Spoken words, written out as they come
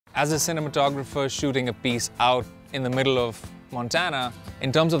As a cinematographer shooting a piece out in the middle of Montana, in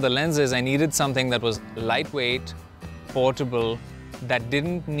terms of the lenses, I needed something that was lightweight, portable, that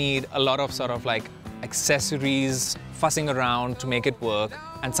didn't need a lot of sort of like accessories, fussing around to make it work,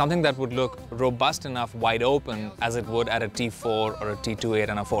 and something that would look robust enough wide open as it would at a T4 or a T2.8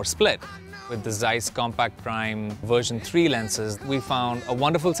 and a 4 split. With the ZEISS Compact Prime version 3 lenses, we found a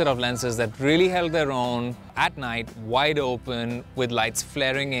wonderful set of lenses that really held their own at night, wide open, with lights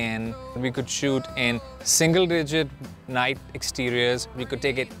flaring in. We could shoot in single-digit night exteriors. We could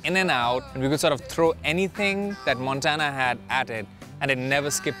take it in and out, and we could sort of throw anything that Montana had at it, and it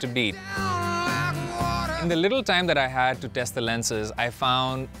never skipped a beat. In the little time that I had to test the lenses, I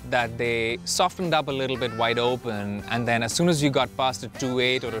found that they softened up a little bit wide open, and then as soon as you got past a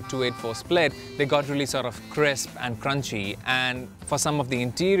 2.8 or a 2.8/4 split, they got really sort of crisp and crunchy. And for some of the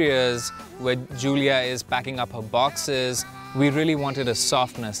interiors, where Julia is packing up her boxes, we really wanted a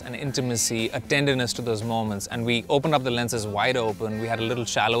softness, an intimacy, a tenderness to those moments. And we opened up the lenses wide open. We had a little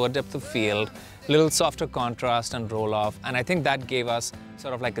shallower depth of field, a little softer contrast and roll-off. And I think that gave us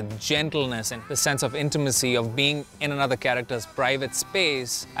sort of like a gentleness and the sense of intimacy of being in another character's private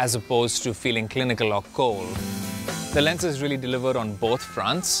space as opposed to feeling clinical or cold. The lenses really delivered on both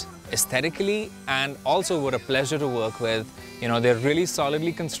fronts, aesthetically, and also were a pleasure to work with. You know, they're really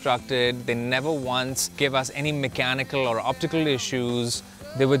solidly constructed. They never once gave us any mechanical or optical issues.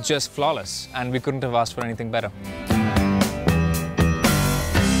 They were just flawless, and we couldn't have asked for anything better.